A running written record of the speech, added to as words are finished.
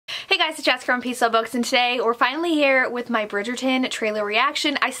guys, it's Jessica from Peace Love Books, and today we're finally here with my Bridgerton trailer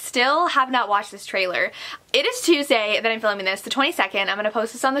reaction. I still have not watched this trailer. It is Tuesday that I'm filming this, the 22nd. I'm going to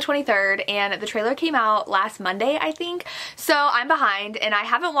post this on the 23rd, and the trailer came out last Monday, I think. So I'm behind, and I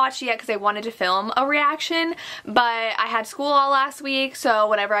haven't watched it yet because I wanted to film a reaction, but I had school all last week, so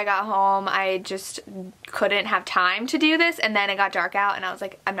whenever I got home, I just couldn't have time to do this, and then it got dark out, and I was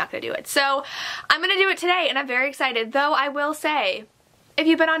like, I'm not going to do it. So I'm going to do it today, and I'm very excited, though I will say, if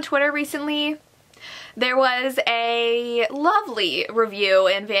you've been on Twitter recently, there was a lovely review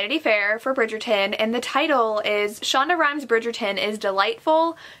in Vanity Fair for Bridgerton, and the title is Shonda Rhimes' Bridgerton is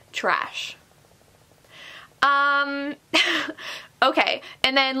Delightful Trash. Okay,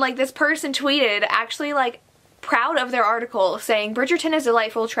 and then like this person tweeted actually like proud of their article saying Bridgerton is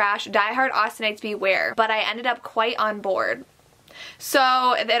delightful trash, diehard Austinites beware, but I ended up quite on board.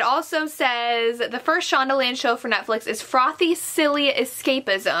 So it also says the first Shondaland show for Netflix is frothy, silly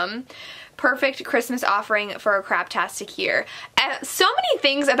escapism. Perfect Christmas offering for a craptastic year. So many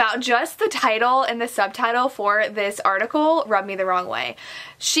things about just the title and the subtitle for this article rub me the wrong way.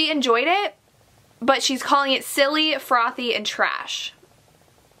 She enjoyed it, but she's calling it silly, frothy, and trash.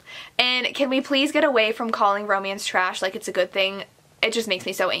 And can we please get away from calling romance trash like it's a good thing? It just makes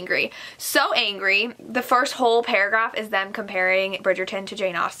me so angry. So angry. The first whole paragraph is them comparing Bridgerton to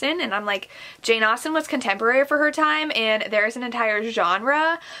Jane Austen, and I'm like, Jane Austen was contemporary for her time, and there's an entire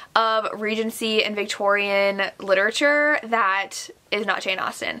genre of Regency and Victorian literature that is not Jane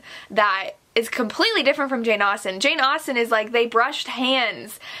Austen. That is completely different from Jane Austen. Jane Austen is like they brushed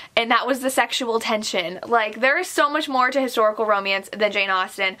hands and that was the sexual tension. Like there is so much more to historical romance than Jane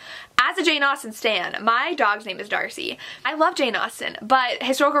Austen. As a Jane Austen stan, my dog's name is Darcy. I love Jane Austen, but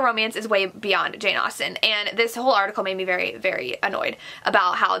historical romance is way beyond Jane Austen, and this whole article made me very, very annoyed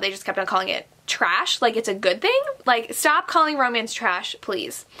about how they just kept on calling it trash like it's a good thing. Like stop calling romance trash,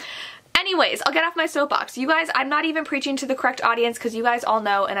 please. Anyways, I'll get off my soapbox. You guys, I'm not even preaching to the correct audience because you guys all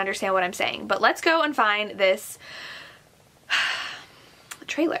know and understand what I'm saying. But let's go and find this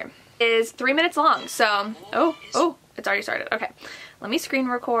trailer. It is 3 minutes long, so... Oh, it's already started. Okay. Let me screen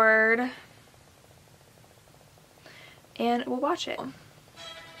record. And we'll watch it. All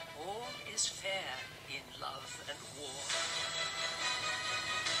is fair in love and war.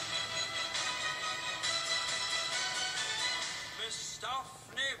 Miss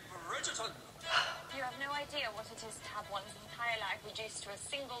Daphne Bridgerton. You have no idea what it is to have one's entire life reduced to a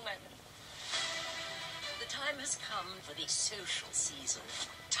single moment. The time has come for the social season.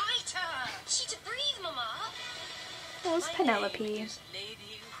 Tighter! She to breathe, Mama! That was My Penelope. name is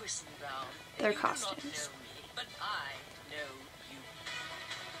Lady Whistledown. Their You do not costumes. know me, but I know you.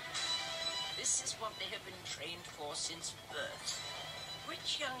 This is what they have been trained for since birth.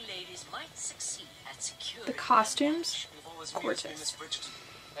 Which young ladies might succeed at securing The costumes, You've always gorgeous. amused me, Miss Bridgerton.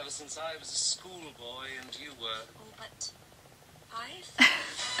 Ever since I was a schoolboy and you were... Oh, but... I've...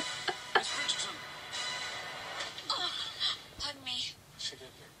 Miss Bridgerton! Oh, pardon me. Forgive me.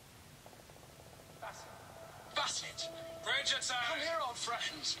 Bassett! Bridgerton! Come here, old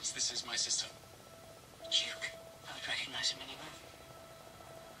friends. This is my sister. Duke. I would recognize him anywhere.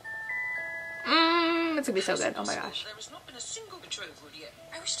 It's gonna be so good. Oh my gosh. There has not been a single betrothal yet.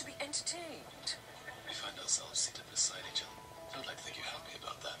 I wish to be entertained. We find ourselves seated beside each other. I would like to think you helped me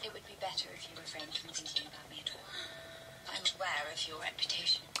about that. It would be better if you refrained from thinking about me at all. I'm aware of your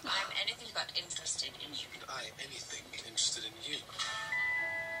reputation. I'm anything but interested in you. And I, anything interested in you.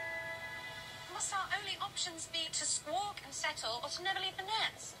 Must our only options be to squawk and settle or to never leave the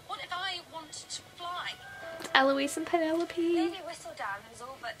nest? What if I want to fly? Eloise and Penelope. Lady Whistledown has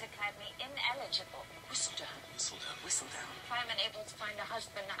all but declared me ineligible. Whistledown. Whistledown. Whistledown. If I'm unable to find a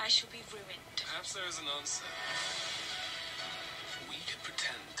husband, I shall be ruined. Perhaps there is an answer. We could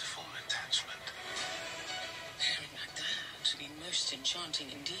pretend to form an attachment. Pairing like that would be most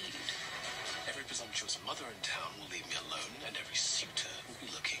enchanting indeed. Every presumptuous mother in town will leave me alone, and every suitor will be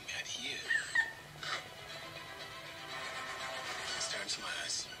looking at you. Stare into my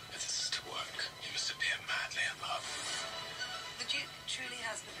eyes. If this is to work, you must appear madly in love. The Duke truly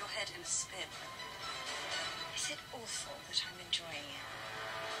has put your head in a spin. Is it awful that I'm enjoying it?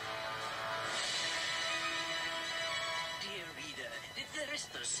 Dear reader, if there is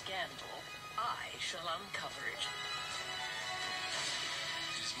no scandal, I shall uncover it.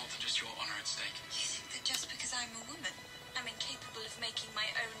 It is more than just your honor at stake. You think that just because I'm a woman, I'm incapable of making my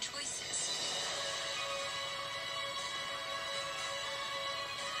own choices?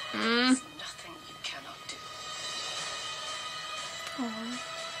 There's nothing you cannot do.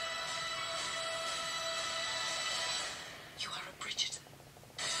 You are a Bridgerton.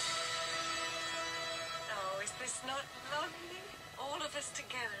 Oh, is this not lovely? All of us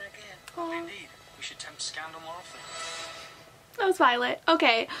together again. Indeed. We should tempt scandal more often. That was Violet.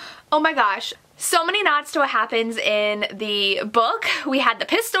 Okay. Oh my gosh. So many nods to what happens in the book. We had the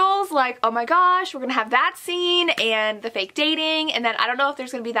pistols, like, oh my gosh, we're gonna have that scene, and the fake dating, and then I don't know if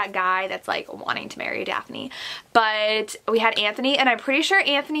there's gonna be that guy that's like wanting to marry Daphne, but we had Anthony, and I'm pretty sure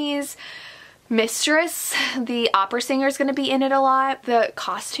Anthony's mistress, the opera singer, is going to be in it a lot. The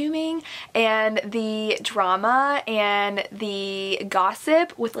costuming and the drama and the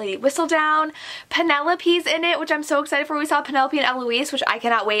gossip with Lady Whistledown. Penelope's in it, which I'm so excited for. We saw Penelope and Eloise, which I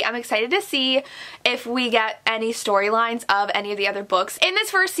cannot wait. I'm excited to see if we get any storylines of any of the other books in this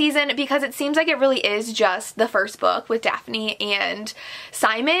first season, because it seems like it really is just the first book with Daphne and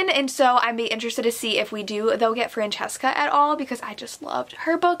Simon, and so I'd be interested to see if we do though get Francesca at all, because I just loved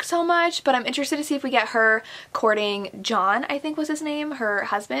her book so much. But I'm interested to see if we get her courting John, I think was his name, her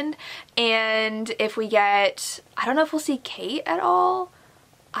husband, and if we get, I don't know if we'll see Kate at all.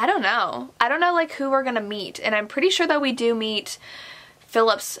 I don't know like who we're gonna meet, and I'm pretty sure that we do meet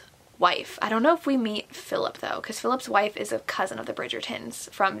Philip's wife. I don't know if we meet Philip though, because Philip's wife is a cousin of the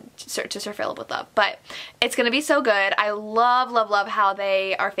Bridgertons from To Sir Philip with Love, but it's gonna be so good. I love, love, love how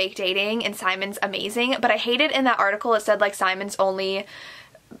they are fake dating, and Simon's amazing, but I hated in that article it said like Simon's only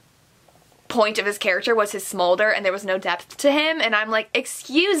point of his character was his smolder and there was no depth to him, and I'm like,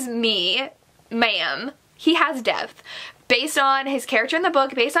 excuse me, ma'am, he has depth. Based on his character in the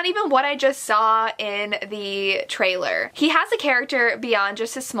book, based on even what I just saw in the trailer, he has a character beyond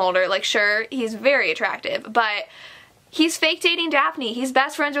just his smolder. Like, sure, he's very attractive, but he's fake dating Daphne. He's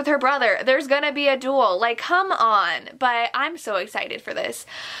best friends with her brother. There's gonna be a duel. Like, come on. But I'm so excited for this.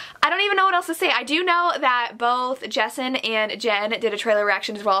 I don't even know what else to say. I do know that both Jessen and Jen did a trailer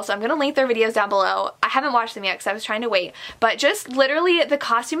reaction as well, so I'm gonna link their videos down below. I haven't watched them yet because I was trying to wait, but just literally the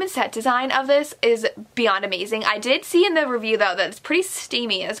costume and set design of this is beyond amazing. I did see in the review though that it's pretty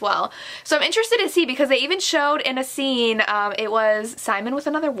steamy as well, so I'm interested to see, because they even showed in a scene, it was Simon with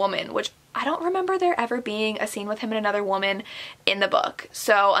another woman, which I don't remember there ever being a scene with him and another woman in the book.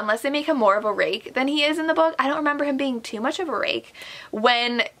 So unless they make him more of a rake than he is in the book, I don't remember him being too much of a rake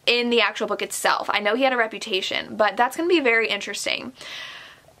when in the actual book itself. I know he had a reputation, but that's going to be very interesting.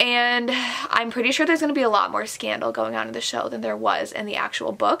 And I'm pretty sure there's going to be a lot more scandal going on in the show than there was in the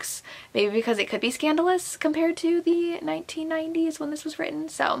actual books. Maybe because it could be scandalous compared to the 1990s when this was written.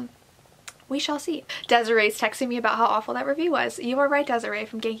 So we shall see. Desiree's texting me about how awful that review was. You were right, Desiree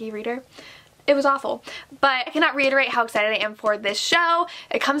from Genki Reader. It was awful. But I cannot reiterate how excited I am for this show.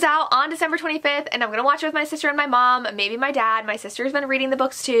 It comes out on December 25th, and I'm going to watch it with my sister and my mom, maybe my dad. My sister's been reading the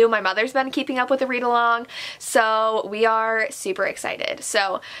books too. My mother's been keeping up with the read-along. So we are super excited.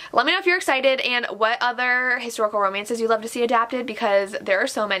 So let me know if you're excited and what other historical romances you'd love to see adapted, because there are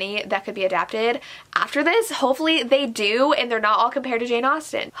so many that could be adapted after this. Hopefully they do, and they're not all compared to Jane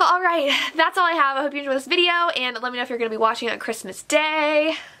Austen. Alright, that's all I have. I hope you enjoyed this video, and let me know if you're going to be watching it on Christmas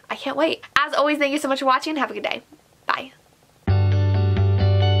Day. I can't wait. As always, thank you so much for watching. Have a good day.